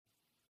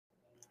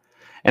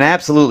An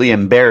absolutely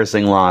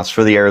embarrassing loss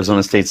for the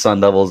Arizona State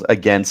Sun Devils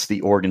against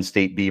the Oregon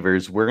State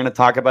Beavers. We're going to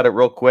talk about it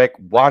real quick,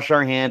 wash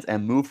our hands,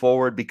 and move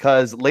forward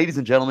because, ladies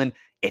and gentlemen,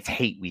 it's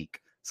hate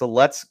week. So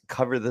let's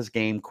cover this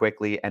game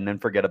quickly and then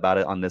forget about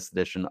it on this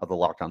edition of the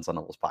Locked On Sun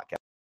Devils podcast.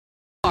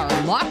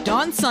 Are Locked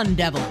On Sun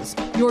Devils,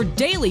 your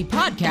daily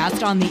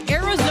podcast on the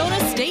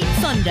Arizona State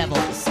Sun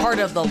Devils, part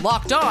of the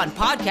Locked On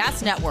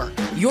Podcast Network,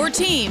 your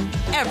team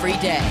every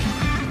day.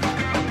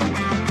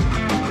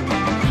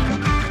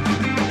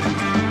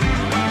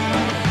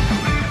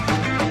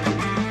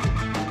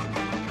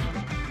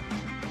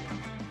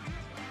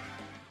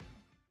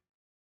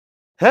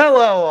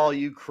 Hello, all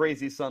you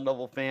crazy Sun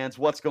Devil fans.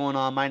 What's going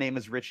on? My name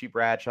is Richie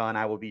Bradshaw, and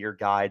I will be your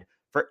guide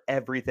for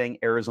everything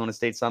Arizona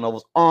State Sun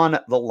Devils on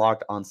the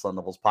Locked On Sun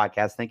Devils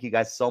podcast. Thank you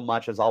guys so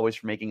much, as always,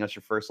 for making us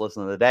your first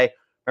listen of the day.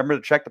 Remember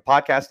to check the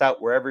podcast out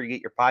wherever you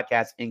get your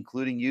podcasts,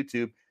 including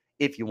YouTube.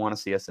 If you want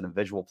to see us in a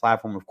visual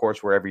platform, of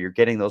course, wherever you're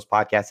getting those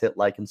podcasts, hit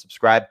like and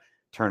subscribe.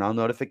 Turn on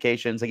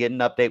notifications and get an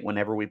update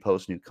whenever we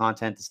post new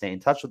content. To stay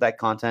in touch with that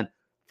content,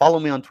 follow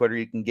me on Twitter.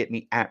 You can get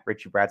me at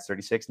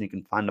RichieBrats36, and you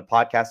can find the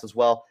podcast as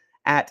well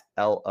at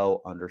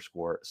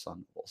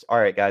LO_Sun Devils. All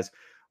right, guys,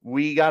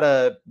 we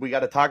gotta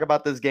talk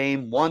about this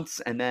game once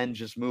and then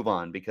just move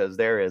on, because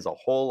there is a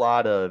whole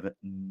lot of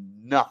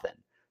nothing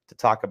to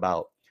talk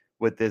about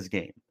with this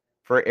game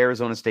for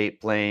Arizona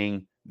State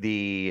playing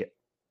the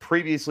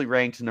previously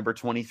ranked number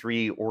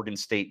 23 Oregon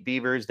State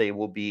Beavers. They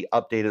will be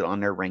updated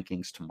on their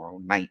rankings tomorrow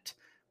night,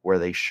 where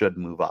they should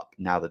move up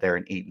now that they're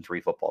an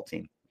 8-3 football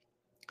team.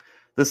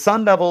 The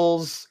Sun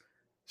Devils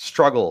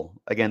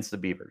struggle against the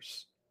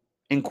Beavers.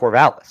 In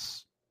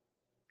Corvallis.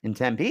 In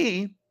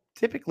Tempe,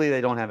 typically they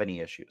don't have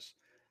any issues.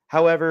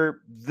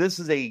 However, this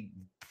is a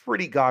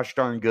pretty gosh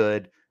darn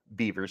good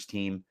Beavers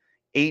team.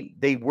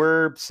 They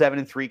were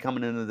 7-3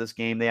 coming into this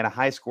game. They had a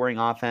high scoring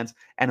offense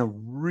and a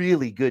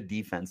really good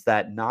defense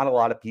that not a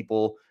lot of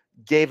people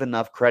gave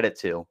enough credit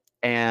to.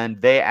 And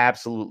they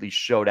absolutely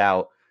showed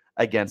out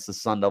against the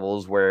Sun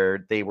Devils,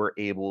 where they were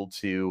able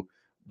to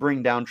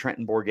bring down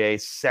Trenton Bourguet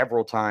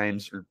several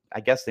times, or I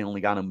guess they only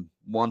got him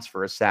once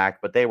for a sack,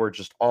 but they were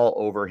just all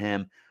over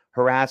him,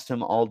 harassed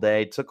him all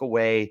day, took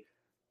away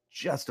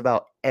just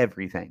about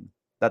everything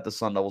that the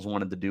Sun Devils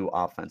wanted to do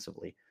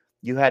offensively.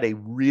 You had a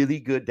really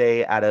good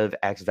day out of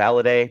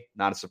X-Valade,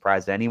 not a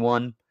surprise to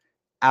anyone.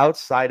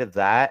 Outside of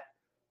that,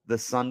 the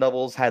Sun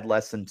Devils had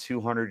less than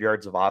 200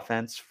 yards of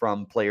offense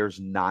from players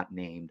not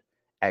named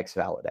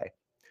X-Valade.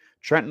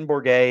 Trenton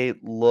Bourguet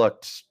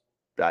looked,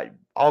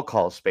 I'll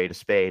call a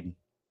spade,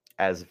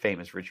 as the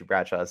famous Richie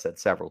Bradshaw has said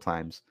several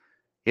times.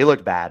 He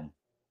looked bad.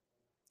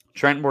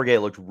 Trenton Bourguet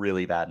looked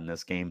really bad in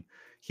this game.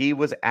 He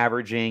was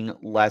averaging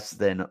less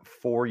than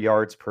 4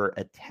 yards per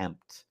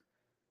attempt.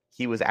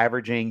 He was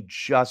averaging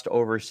just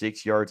over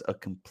 6 yards a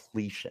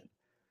completion.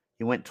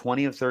 He went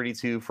 20 of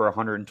 32 for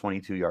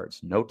 122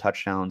 yards. No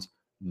touchdowns,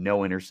 no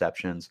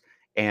interceptions,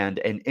 and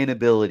an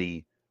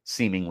inability,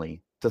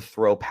 seemingly, to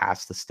throw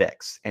past the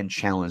sticks and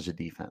challenge the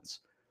defense.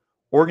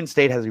 Oregon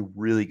State has a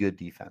really good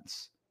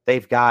defense.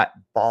 They've got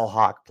ball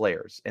hawk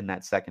players in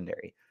that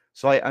secondary.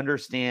 So I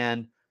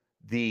understand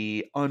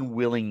the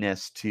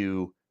unwillingness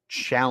to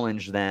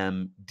challenge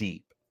them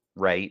deep,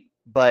 right?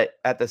 But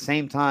at the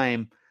same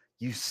time,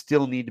 you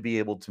still need to be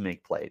able to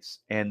make plays.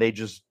 And they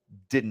just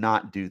did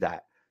not do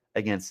that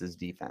against this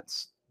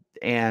defense.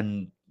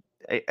 And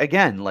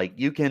again, like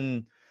you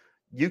can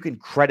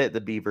credit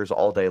the Beavers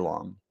all day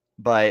long,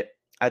 but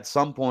at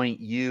some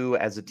point you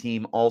as a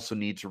team also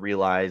need to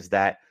realize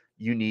that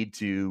you need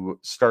to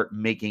start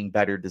making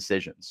better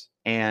decisions.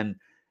 And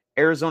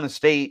Arizona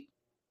State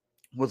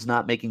was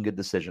not making good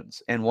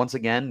decisions. And once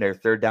again, their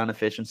third down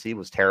efficiency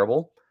was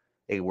terrible.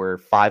 They were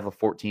 5 of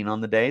 14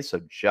 on the day,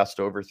 so just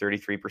over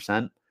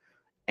 33%,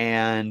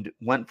 and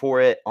went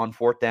for it on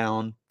fourth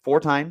down 4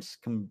 times,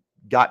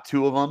 got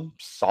 2 of them,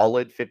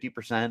 solid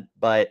 50%,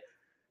 but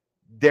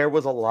there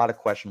was a lot of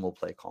questionable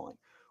play calling.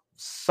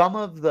 Some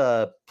of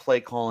the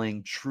play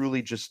calling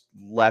truly just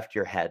left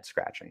your head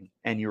scratching,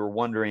 and you were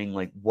wondering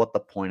like what the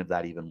point of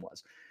that even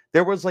was.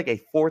 There was like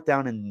a 4th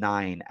down and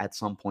 9 at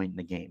some point in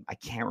the game. I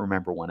can't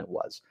remember when it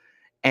was.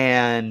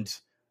 And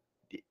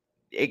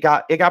it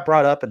got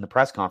brought up in the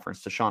press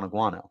conference to Sean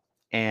Aguano,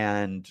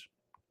 and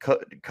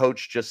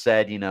coach just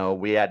said,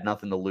 we had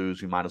nothing to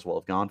lose. We might as well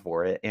have gone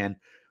for it. And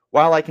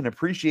while I can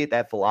appreciate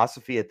that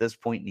philosophy at this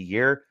point in the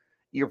year,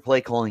 your play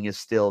calling is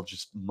still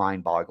just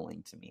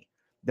mind-boggling to me.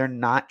 They're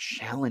not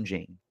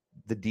challenging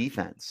the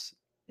defense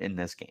in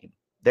this game.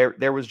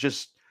 There was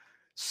just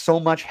so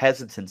much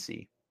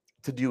hesitancy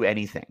to do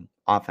anything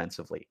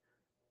offensively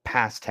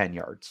past 10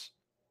 yards.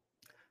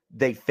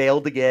 They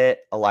failed to get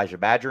Elijah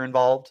Badger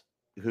involved,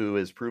 who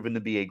has proven to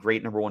be a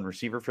great number 1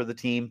 receiver for the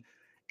team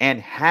and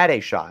had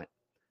a shot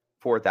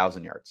for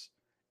 1,000 yards.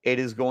 It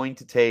is going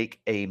to take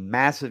a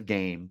massive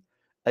game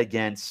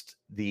against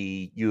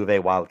the U of A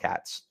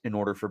Wildcats in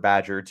order for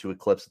Badger to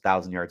eclipse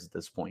 1,000 yards at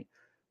this point.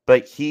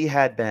 But he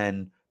had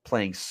been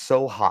playing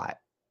so hot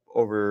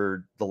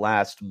over the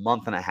last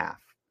month and a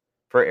half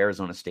for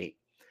Arizona State.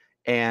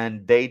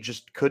 and they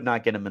just could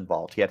not get him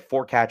involved. He had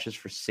 4 catches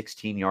for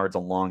 16 yards, a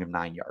long of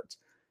 9 yards.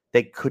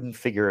 They couldn't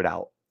figure it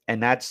out,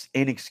 and that's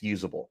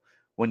inexcusable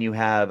when you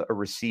have a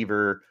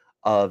receiver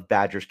of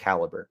Badgers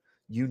caliber.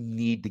 You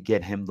need to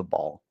get him the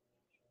ball,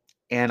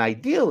 and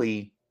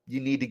ideally, you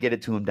need to get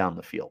it to him down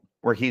the field,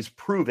 where he's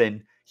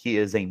proven he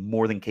is a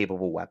more than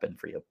capable weapon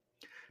for you.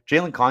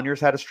 Jalen Conyers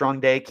had a strong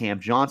day. Cam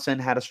Johnson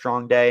had a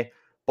strong day.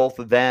 Both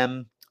of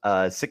them,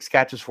 6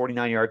 catches,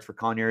 49 yards for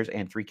Conyers,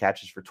 and 3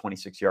 catches for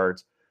 26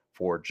 yards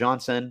for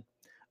Johnson.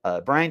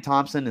 Brian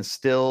Thompson is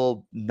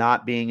still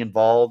not being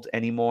involved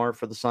anymore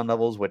for the Sun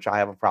Devils, which I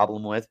have a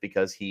problem with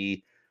because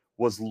he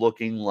was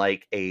looking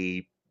like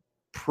a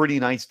pretty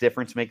nice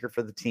difference maker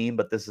for the team,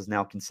 but this is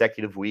now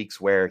consecutive weeks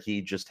where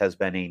he just has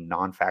been a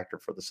non-factor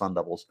for the Sun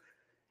Devils,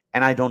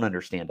 and I don't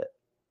understand it.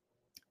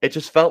 It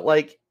just felt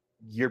like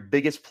your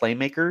biggest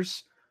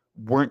playmakers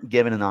weren't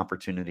given an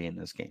opportunity in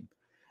this game.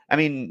 I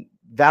mean,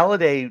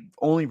 Valladay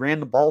only ran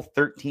the ball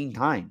 13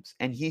 times,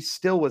 and he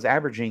still was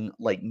averaging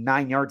like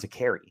 9 yards a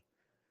carry.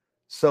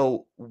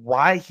 So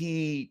why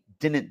he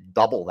didn't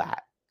double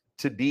that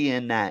to be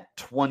in that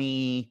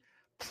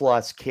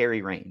 20-plus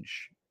carry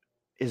range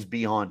is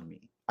beyond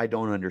me. I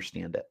don't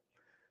understand it.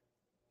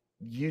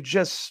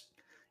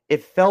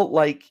 It felt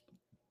like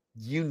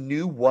you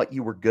knew what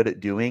you were good at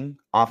doing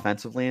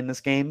offensively in this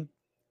game,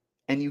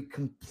 and you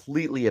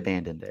completely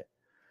abandoned it.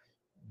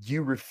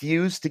 You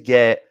refused to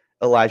get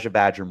Elijah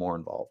Badger more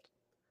involved.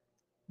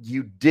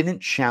 You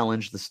didn't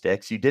challenge the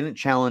sticks. You didn't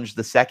challenge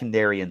the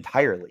secondary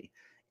entirely.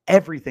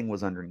 Everything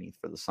was underneath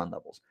for the Sun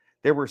Devils.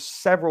 There were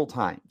several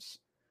times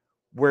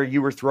where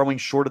you were throwing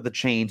short of the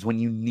chains when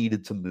you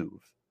needed to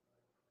move.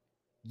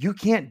 You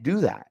can't do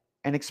that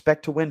and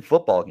expect to win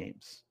football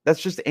games.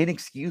 That's just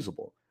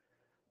inexcusable.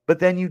 But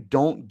then you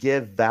don't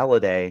give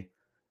Valladay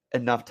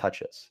enough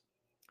touches.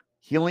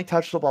 He only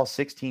touched the ball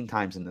 16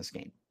 times in this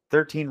game.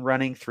 13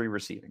 running, 3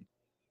 receiving.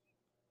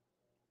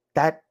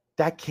 That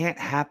can't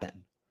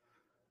happen.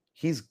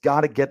 He's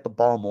got to get the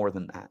ball more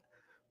than that.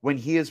 When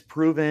he is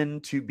proven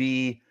to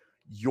be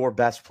your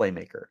best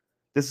playmaker.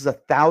 This is a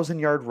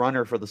 1,000-yard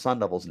runner for the Sun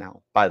Devils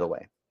now, by the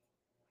way.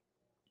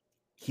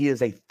 He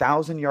is a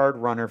 1,000-yard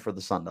runner for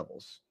the Sun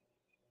Devils.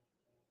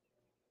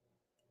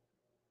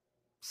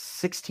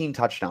 16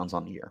 touchdowns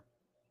on the year.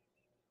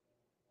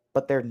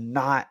 But they're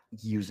not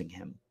using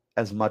him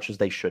as much as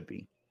they should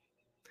be.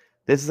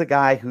 This is a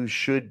guy who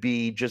should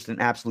be just an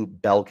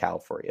absolute bell cow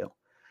for you.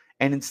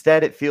 And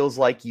instead, it feels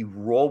like you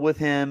roll with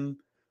him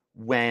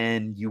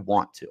when you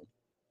want to.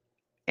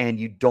 And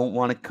you don't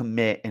want to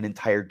commit an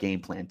entire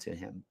game plan to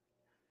him.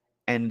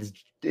 And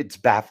it's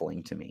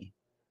baffling to me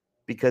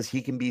because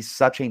he can be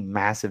such a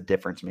massive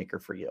difference maker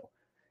for you.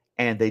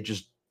 And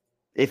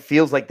it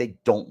feels like they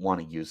don't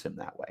want to use him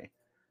that way.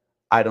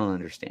 I don't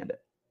understand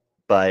it.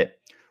 But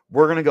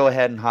we're going to go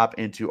ahead and hop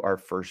into our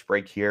first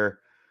break here.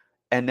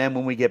 And then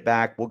when we get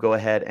back, we'll go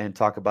ahead and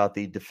talk about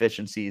the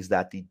deficiencies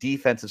that the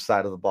defensive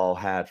side of the ball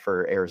had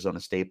for Arizona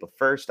State. But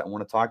first, I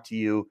want to talk to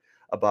you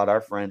about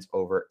our friends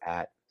over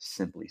at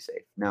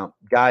SimpliSafe. Now,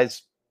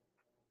 guys,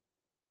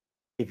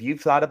 if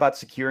you've thought about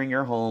securing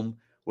your home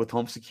with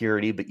home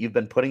security, but you've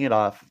been putting it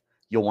off,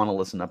 you'll want to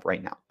listen up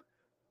right now.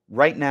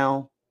 Right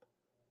now,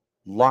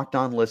 Locked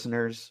On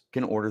listeners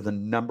can order the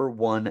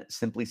 #1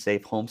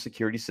 SimpliSafe home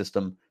security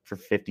system for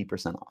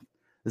 50% off.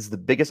 This is the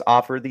biggest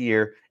offer of the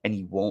year, and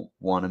you won't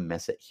want to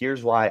miss it.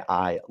 Here's why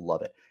I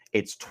love it.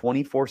 It's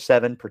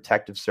 24/7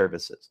 protective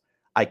services.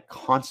 I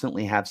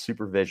constantly have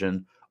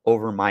supervision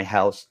over my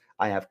house.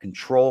 I have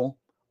control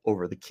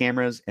over the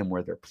cameras and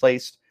where they're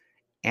placed,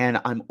 and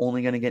I'm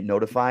only going to get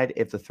notified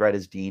if the threat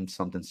is deemed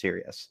something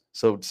serious.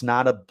 So it's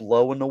not a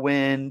blow in the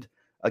wind,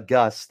 a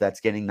gust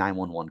that's getting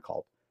 911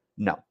 called.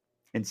 No.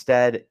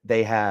 Instead,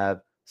 they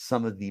have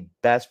some of the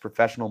best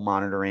professional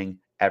monitoring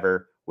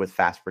ever with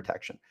Fast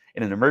Protection.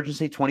 In an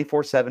emergency,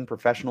 24/7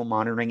 professional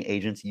monitoring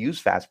agents use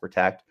Fast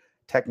Protect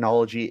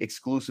technology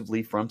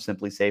exclusively from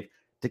SimpliSafe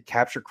to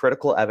capture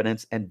critical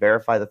evidence and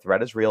verify the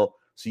threat is real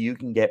so you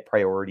can get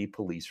priority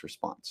police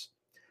response.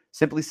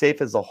 SimpliSafe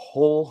is a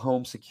whole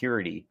home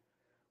security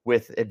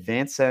with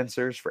advanced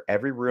sensors for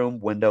every room,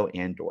 window,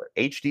 and door.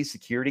 HD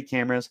security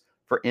cameras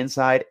for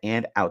inside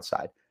and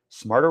outside.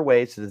 Smarter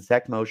ways to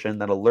detect motion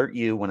that alert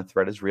you when a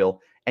threat is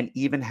real, and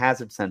even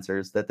hazard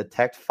sensors that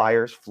detect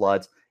fires,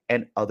 floods,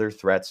 and other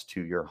threats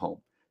to your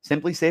home.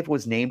 SimpliSafe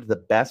was named the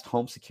best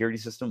home security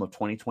system of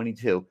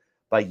 2022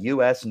 by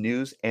U.S.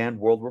 News and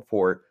World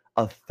Report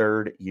a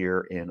 3rd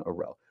year in a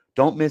row.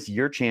 Don't miss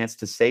your chance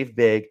to save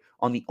big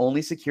on the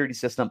only security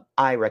system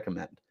I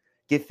recommend.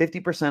 Get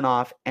 50%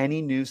 off any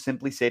new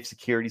SimpliSafe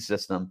security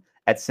system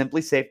at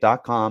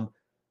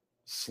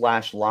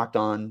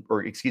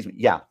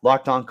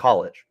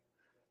simplisafe.com/locked-on-college.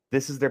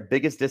 This is their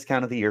biggest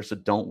discount of the year, so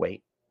don't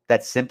wait.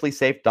 That's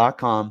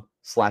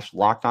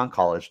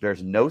simplisafe.com/locked-on-college.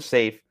 There's no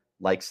safe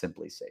like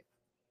SimpliSafe.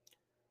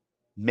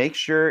 Make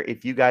sure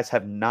if you guys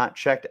have not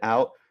checked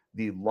out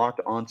the Locked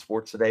On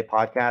Sports Today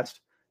podcast,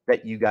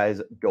 that you guys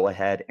go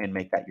ahead and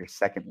make that your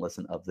second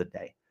listen of the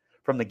day.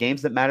 From the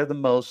games that matter the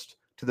most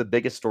to the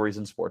biggest stories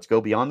in sports. Go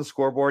beyond the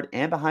scoreboard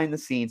and behind the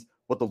scenes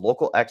with the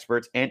local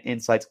experts and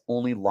insights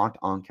only Locked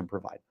On can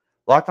provide.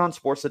 Locked On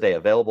Sports Today,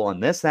 available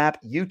on this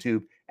app,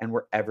 YouTube, and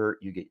wherever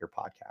you get your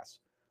podcasts.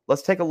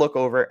 Let's take a look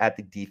over at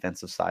the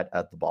defensive side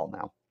of the ball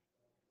now.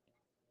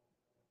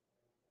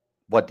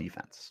 What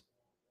defense?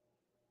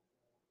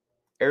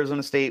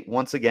 Arizona State,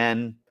 once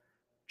again,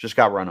 just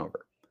got run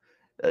over.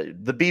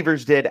 The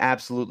Beavers did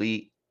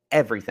absolutely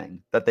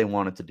everything that they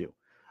wanted to do.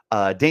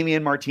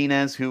 Damian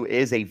Martinez, who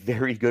is a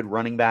very good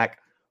running back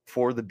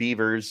for the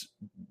Beavers,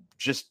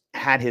 just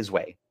had his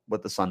way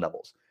with the Sun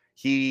Devils.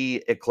 He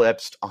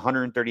eclipsed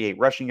 138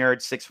 rushing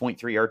yards,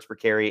 6.3 yards per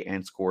carry,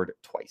 and scored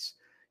twice.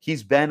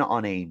 He's been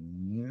on a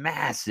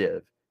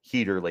massive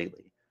heater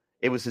lately.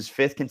 It was his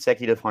 5th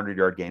consecutive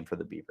 100-yard game for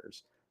the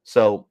Beavers.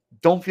 So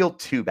don't feel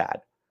too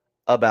bad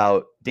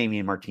about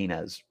Damian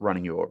Martinez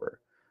running you over.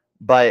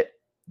 But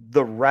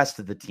the rest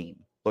of the team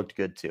looked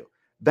good too.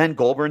 Ben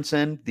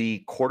Goldbrinson, the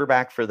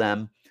quarterback for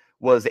them,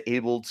 was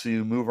able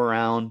to move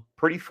around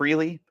pretty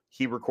freely.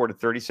 He recorded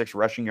 36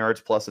 rushing yards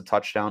plus a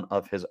touchdown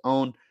of his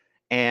own.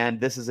 And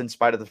this is in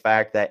spite of the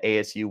fact that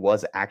ASU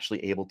was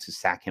actually able to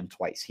sack him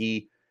twice.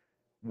 He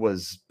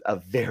was a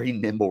very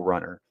nimble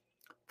runner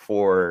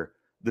for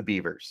the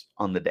Beavers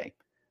on the day.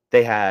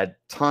 They had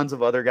tons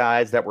of other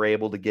guys that were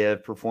able to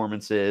give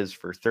performances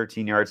for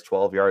 13 yards,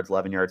 12 yards,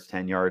 11 yards,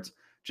 10 yards,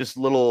 just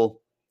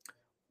little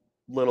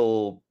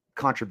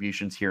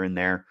contributions here and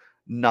there.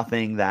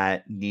 Nothing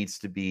that needs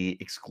to be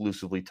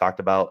exclusively talked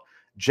about.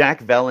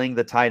 Jack Velling,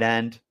 the tight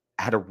end,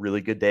 had a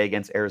really good day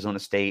against Arizona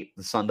State.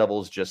 The Sun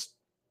Devils just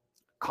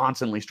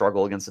constantly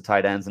struggle against the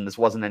tight ends, and this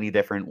wasn't any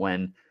different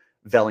when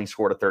Velling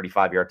scored a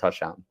 35-yard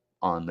touchdown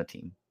on the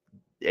team.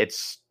 It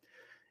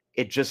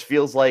just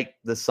feels like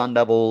the Sun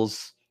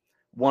Devils,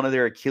 one of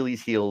their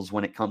Achilles heels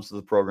when it comes to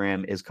the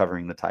program is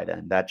covering the tight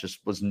end. That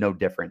just was no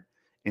different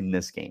in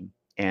this game,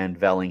 and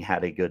Velling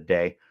had a good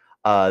day.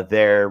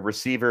 Their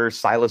receiver,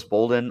 Silas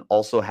Bolden,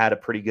 also had a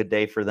pretty good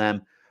day for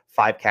them.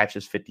 5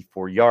 catches,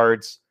 54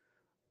 yards.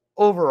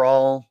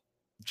 Overall,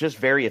 just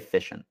very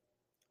efficient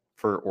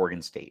for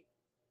Oregon State.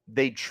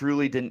 They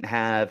truly didn't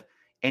have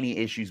any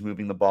issues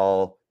moving the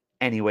ball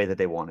any way that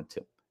they wanted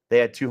to. They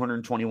had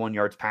 221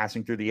 yards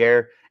passing through the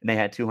air, and they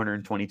had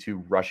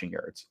 222 rushing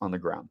yards on the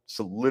ground.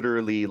 So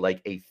literally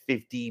like a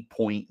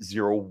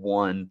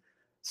 50.01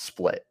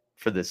 split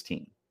for this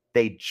team.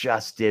 They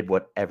just did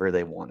whatever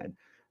they wanted.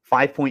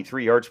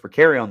 5.3 yards per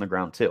carry on the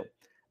ground too.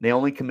 They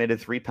only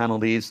committed 3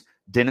 penalties,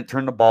 didn't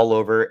turn the ball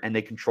over, and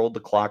they controlled the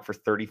clock for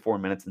 34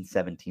 minutes and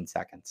 17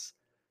 seconds.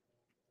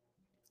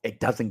 It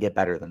doesn't get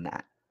better than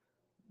that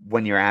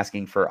when you're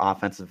asking for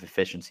offensive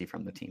efficiency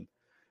from the team.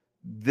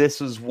 This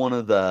was one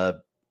of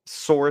the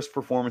sorest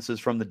performances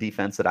from the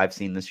defense that I've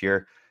seen this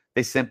year.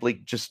 They simply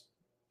just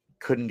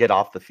couldn't get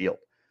off the field.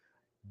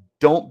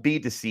 Don't be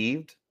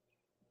deceived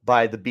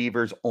by the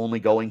Beavers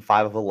only going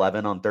 5 of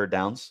 11 on third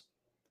downs,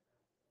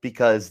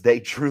 because they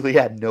truly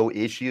had no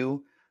issue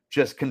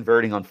just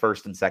converting on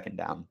first and second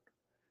down.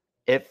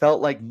 It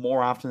felt like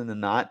more often than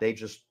not, they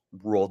just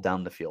rolled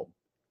down the field.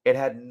 It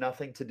had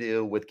nothing to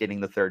do with getting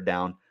the third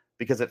down,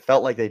 because it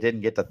felt like they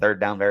didn't get to third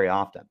down very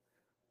often.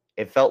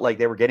 It felt like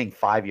they were getting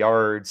 5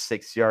 yards,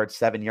 6 yards,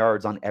 7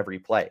 yards on every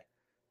play.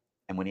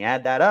 And when you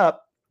add that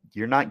up,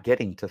 you're not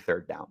getting to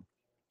third down.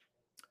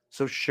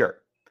 So sure,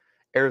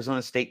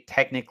 Arizona State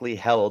technically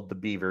held the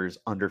Beavers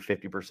under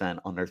 50%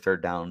 on their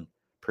third down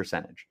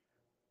percentage.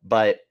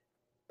 But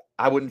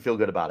I wouldn't feel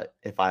good about it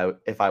if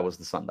I was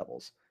the Sun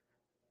Devils.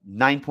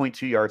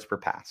 9.2 yards per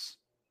pass.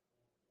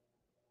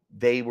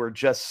 They were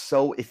just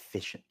so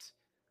efficient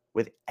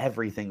with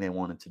everything they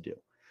wanted to do.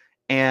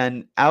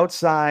 And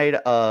outside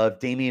of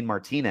Damian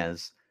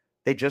Martinez,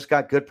 they just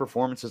got good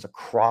performances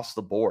across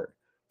the board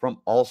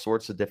from all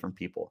sorts of different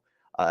people.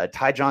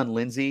 Tyjon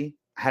Lindsey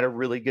had a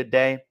really good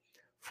day.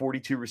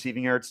 42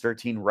 receiving yards,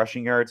 13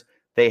 rushing yards.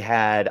 They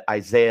had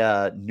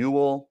Isaiah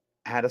Newell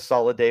had a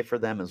solid day for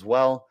them as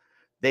well.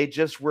 They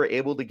just were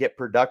able to get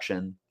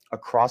production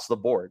across the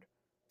board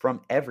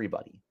from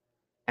everybody.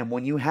 And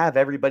when you have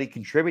everybody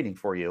contributing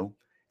for you,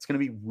 it's going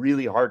to be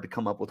really hard to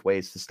come up with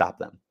ways to stop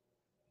them.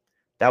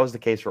 That was the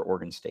case for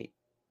Oregon State.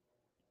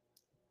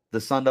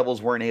 The Sun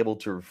Devils weren't able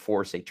to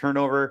force a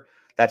turnover.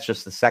 That's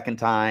just the second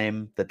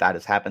time that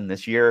has happened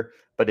this year,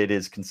 but it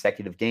is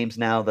consecutive games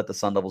now that the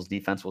Sun Devils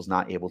defense was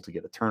not able to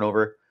get a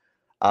turnover.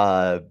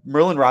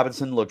 Merlin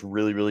Robinson looked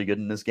really, really good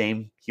in this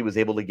game. He was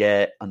able to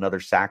get another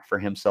sack for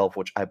himself,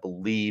 which I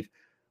believe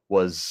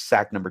was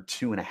sack number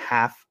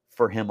 2.5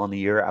 for him on the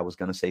year. I was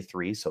going to say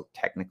 3, so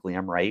technically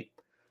I'm right.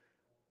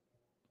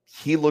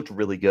 He looked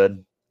really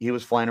good. He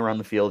was flying around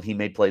the field. He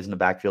made plays in the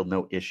backfield,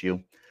 no issue.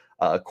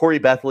 Corey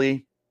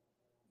Bethley,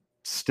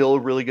 still a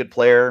really good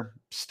player,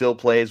 still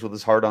plays with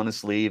his heart on his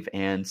sleeve,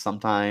 and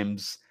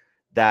sometimes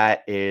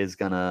that is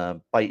going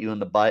to bite you in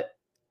the butt,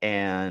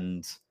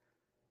 and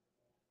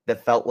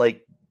that felt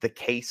like the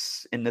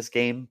case in this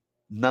game.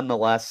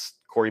 Nonetheless,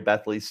 Corey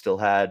Bethley still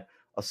had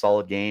a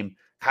solid game.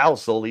 Kyle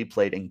Soley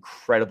played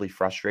incredibly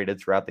frustrated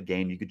throughout the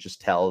game. You could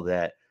just tell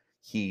that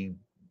he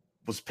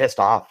was pissed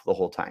off the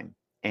whole time.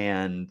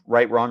 And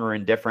right, wrong, or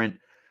indifferent,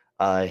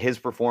 his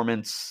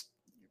performance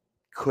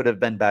could have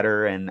been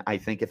better. And I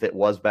think if it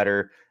was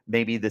better,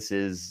 maybe this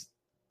is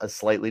a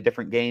slightly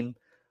different game.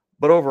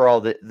 But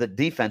overall, the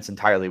defense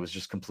entirely was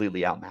just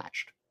completely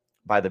outmatched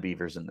by the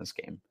Beavers in this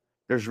game.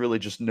 There's really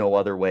just no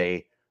other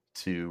way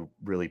to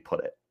really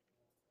put it.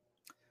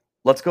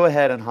 Let's go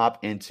ahead and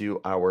hop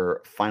into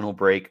our final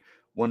break.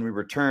 When we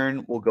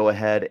return, we'll go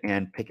ahead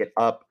and pick it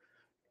up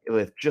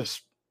with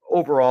just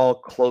overall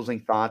closing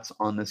thoughts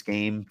on this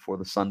game for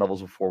the Sun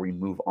Devils before we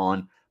move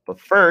on. But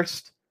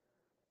first,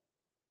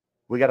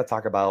 we got to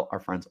talk about our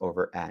friends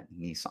over at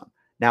Nissan.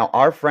 Now,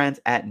 our friends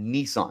at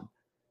Nissan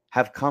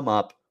have come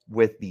up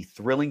with the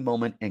thrilling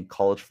moment in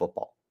college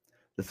football.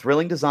 The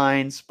thrilling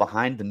designs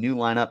behind the new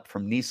lineup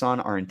from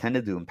Nissan are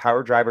intended to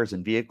empower drivers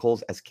and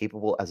vehicles as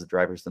capable as the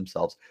drivers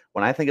themselves.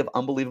 When I think of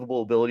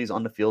unbelievable abilities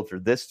on the field for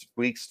this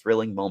week's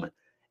thrilling moment,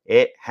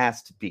 it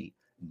has to be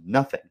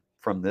nothing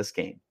from this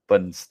game,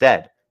 but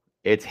instead,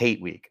 it's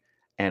Hate Week.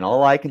 And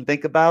all I can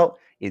think about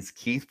is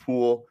Keith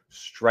Poole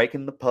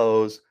striking the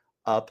pose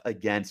up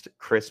against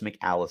Chris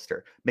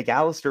McAllister.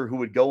 McAllister, who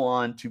would go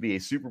on to be a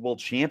Super Bowl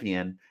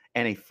champion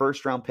and a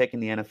first-round pick in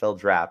the NFL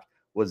draft,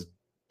 was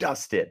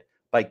dusted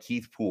by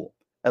Keith Poole,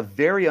 a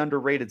very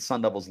underrated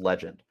Sun Devils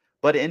legend.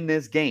 But in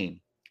this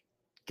game,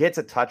 gets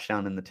a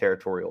touchdown in the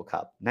Territorial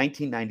Cup,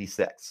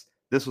 1996.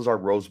 This was our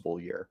Rose Bowl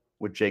year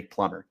with Jake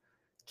Plummer.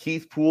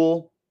 Keith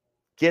Poole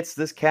gets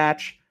this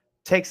catch,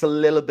 takes a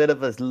little bit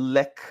of a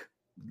lick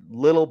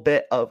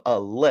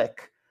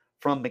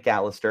from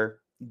McAllister,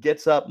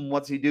 gets up, and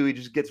what's he do? He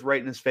just gets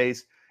right in his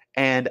face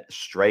and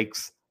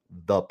strikes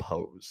the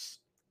pose.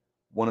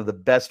 One of the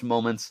best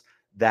moments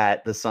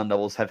that the Sun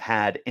Devils have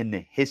had in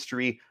the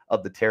history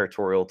of the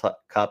Territorial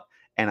Cup.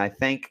 And I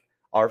thank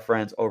our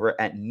friends over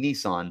at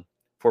Nissan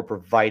for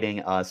providing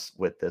us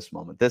with this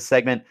moment. This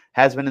segment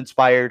has been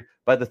inspired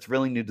by the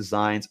thrilling new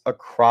designs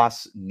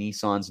across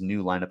Nissan's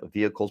new lineup of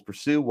vehicles.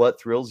 Pursue what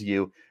thrills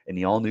you in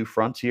the all-new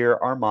Frontier,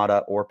 Armada,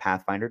 or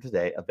Pathfinder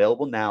today.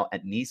 Available now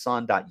at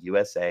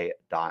nissan.usa.com.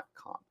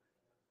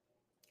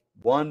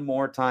 One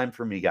more time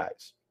for me,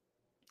 guys.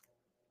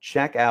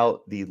 Check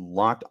out the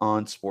Locked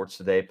On Sports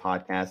Today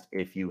podcast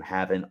if you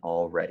haven't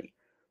already.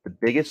 The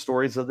biggest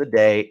stories of the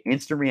day,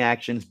 instant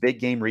reactions, big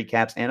game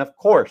recaps, and of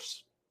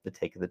course, the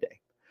take of the day.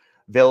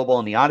 Available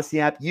on the Odyssey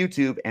app,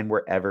 YouTube, and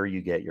wherever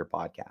you get your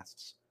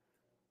podcasts.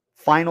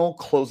 Final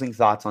closing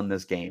thoughts on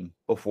this game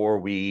before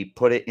we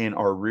put it in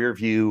our rear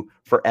view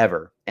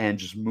forever and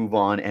just move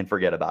on and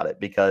forget about it,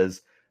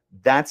 because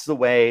that's the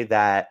way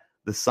that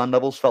the Sun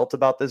Devils felt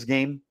about this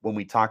game when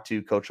we talked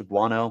to Coach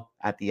Aguano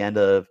at the end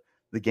of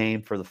the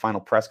game for the final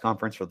press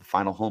conference for the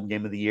final home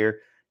game of the year.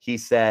 He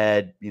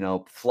said,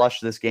 flush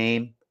this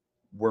game.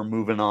 We're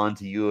moving on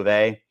to U of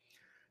A.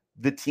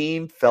 The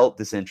team felt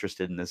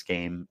disinterested in this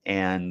game,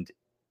 and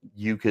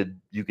you could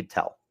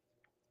tell.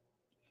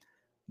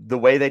 The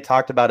way they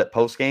talked about it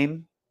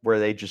post-game, where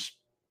they just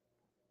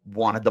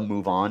wanted to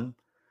move on,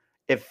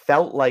 it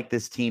felt like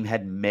this team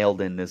had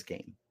mailed in this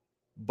game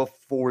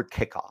before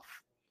kickoff.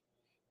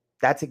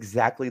 That's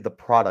exactly the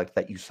product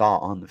that you saw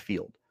on the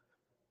field.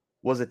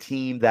 Was a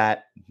team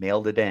that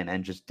mailed it in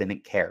and just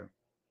didn't care.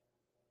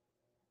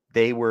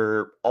 They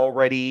were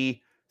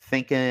already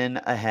thinking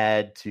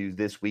ahead to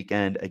this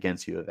weekend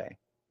against U of A.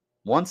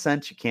 One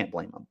sense, you can't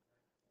blame them.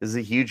 This is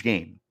a huge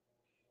game.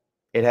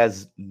 It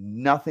has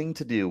nothing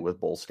to do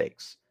with bowl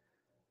stakes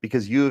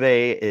because U of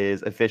A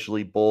is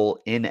officially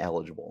bowl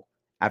ineligible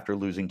after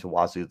losing to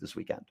Wazoo this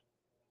weekend.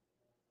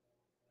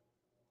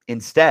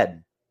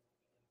 Instead,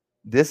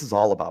 this is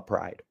all about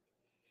pride.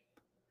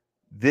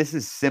 This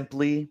is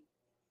simply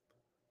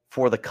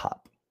for the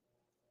Cup.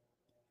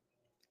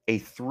 A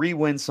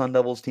 3-win Sun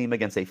Devils team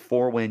against a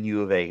 4-win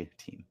U of A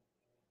team.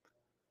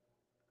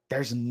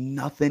 There's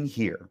nothing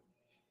here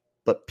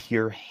but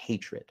pure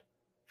hatred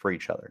for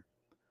each other.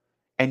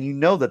 And you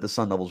know that the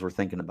Sun Devils were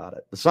thinking about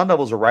it. The Sun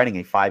Devils are riding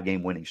a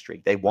 5-game winning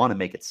streak. They want to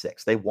make it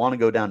 6. They want to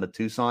go down to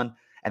Tucson,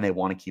 and they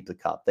want to keep the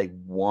Cup. They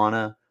want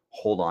to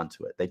hold on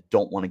to it. They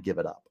don't want to give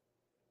it up.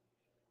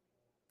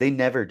 They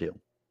never do.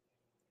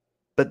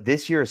 But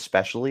this year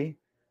especially,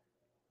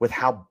 with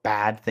how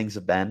bad things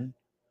have been,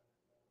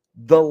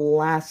 the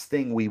last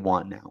thing we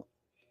want now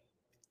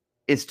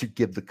is to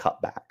give the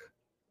Cup back.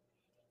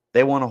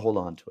 They want to hold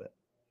on to it.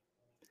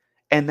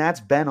 And that's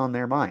been on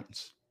their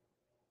minds.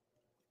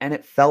 And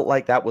it felt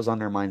like that was on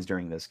their minds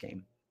during this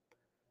game.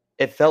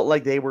 It felt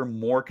like they were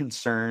more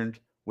concerned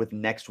with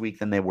next week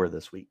than they were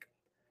this week.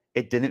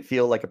 It didn't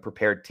feel like a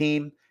prepared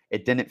team.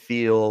 It didn't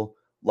feel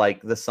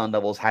like the Sun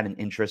Devils had an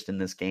interest in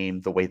this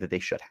game the way that they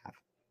should have.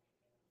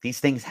 These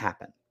things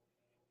happen.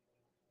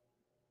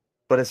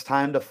 But it's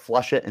time to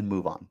flush it and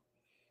move on.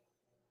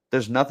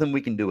 There's nothing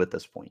we can do at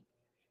this point.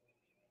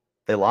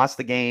 They lost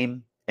the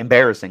game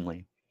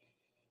embarrassingly.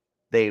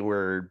 They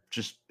were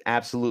just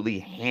absolutely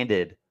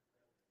handed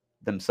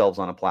themselves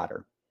on a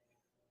platter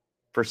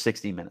for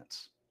 60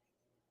 minutes.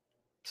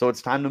 So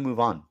it's time to move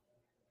on.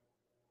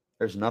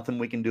 There's nothing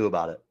we can do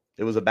about it.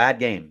 It was a bad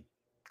game.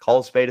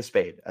 Call a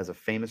spade, as a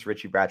famous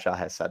Richie Bradshaw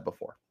has said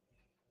before.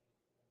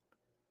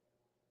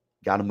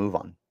 got to move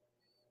on.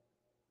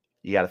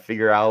 You got to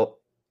figure out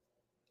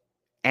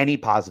any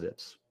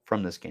positives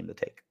from this game to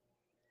take.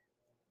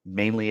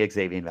 Mainly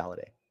Xavier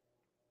Valladay.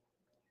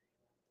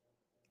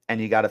 And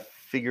you got to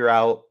figure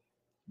out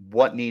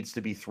what needs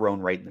to be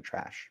thrown right in the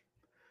trash.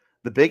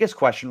 The biggest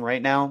question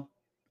right now,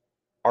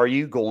 are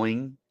you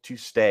going to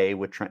stay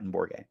with Trenton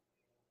Bourguet?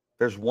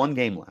 There's one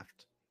game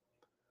left.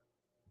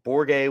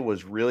 Bourguet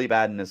was really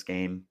bad in this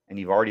game, and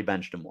you've already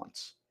benched him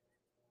once.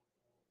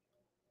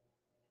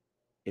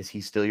 Is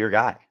he still your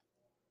guy?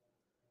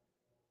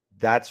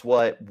 That's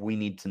what we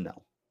need to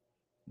know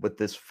with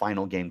this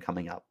final game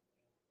coming up.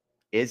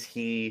 Is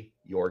he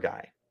your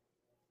guy?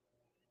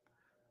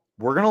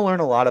 We're going to learn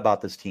a lot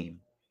about this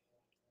team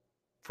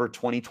for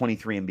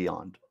 2023 and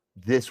beyond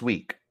this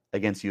week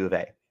against U of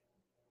A.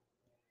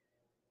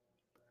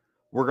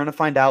 We're going to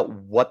find out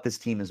what this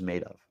team is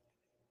made of,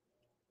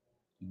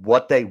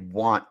 what they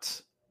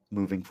want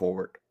moving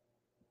forward.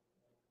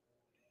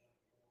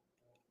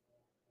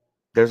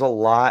 There's a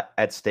lot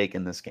at stake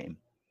in this game.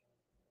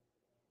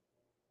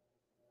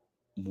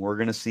 We're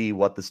going to see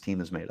what this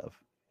team is made of.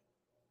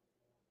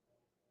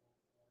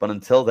 But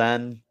until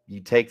then,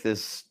 you take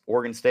this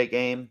Oregon State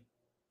game,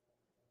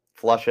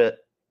 flush it,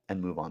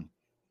 and move on.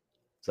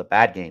 It's a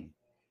bad game.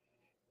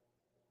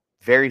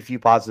 Very few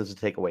positives to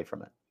take away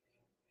from it.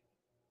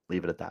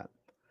 Leave it at that.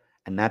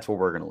 And that's where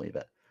we're going to leave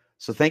it.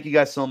 So thank you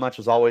guys so much,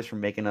 as always, for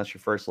making us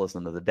your first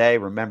listen of the day.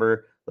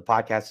 Remember, the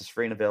podcast is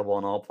free and available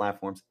on all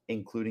platforms,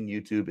 including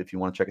YouTube. If you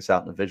want to check us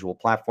out in a visual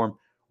platform,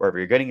 wherever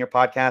you're getting your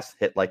podcast,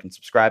 hit like and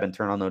subscribe and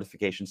turn on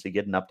notifications so you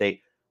get an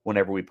update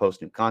whenever we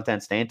post new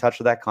content. Stay in touch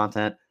with that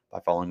content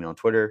by following me on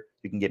Twitter.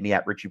 You can get me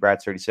at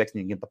RichieBrad36, and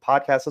you can get the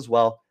podcast as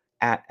well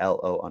at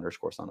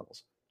LO_Sun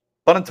Devils.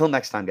 But until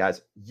next time,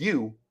 guys,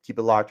 you keep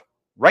it locked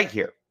right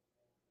here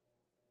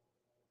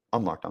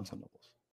on Locked On Sun Devils.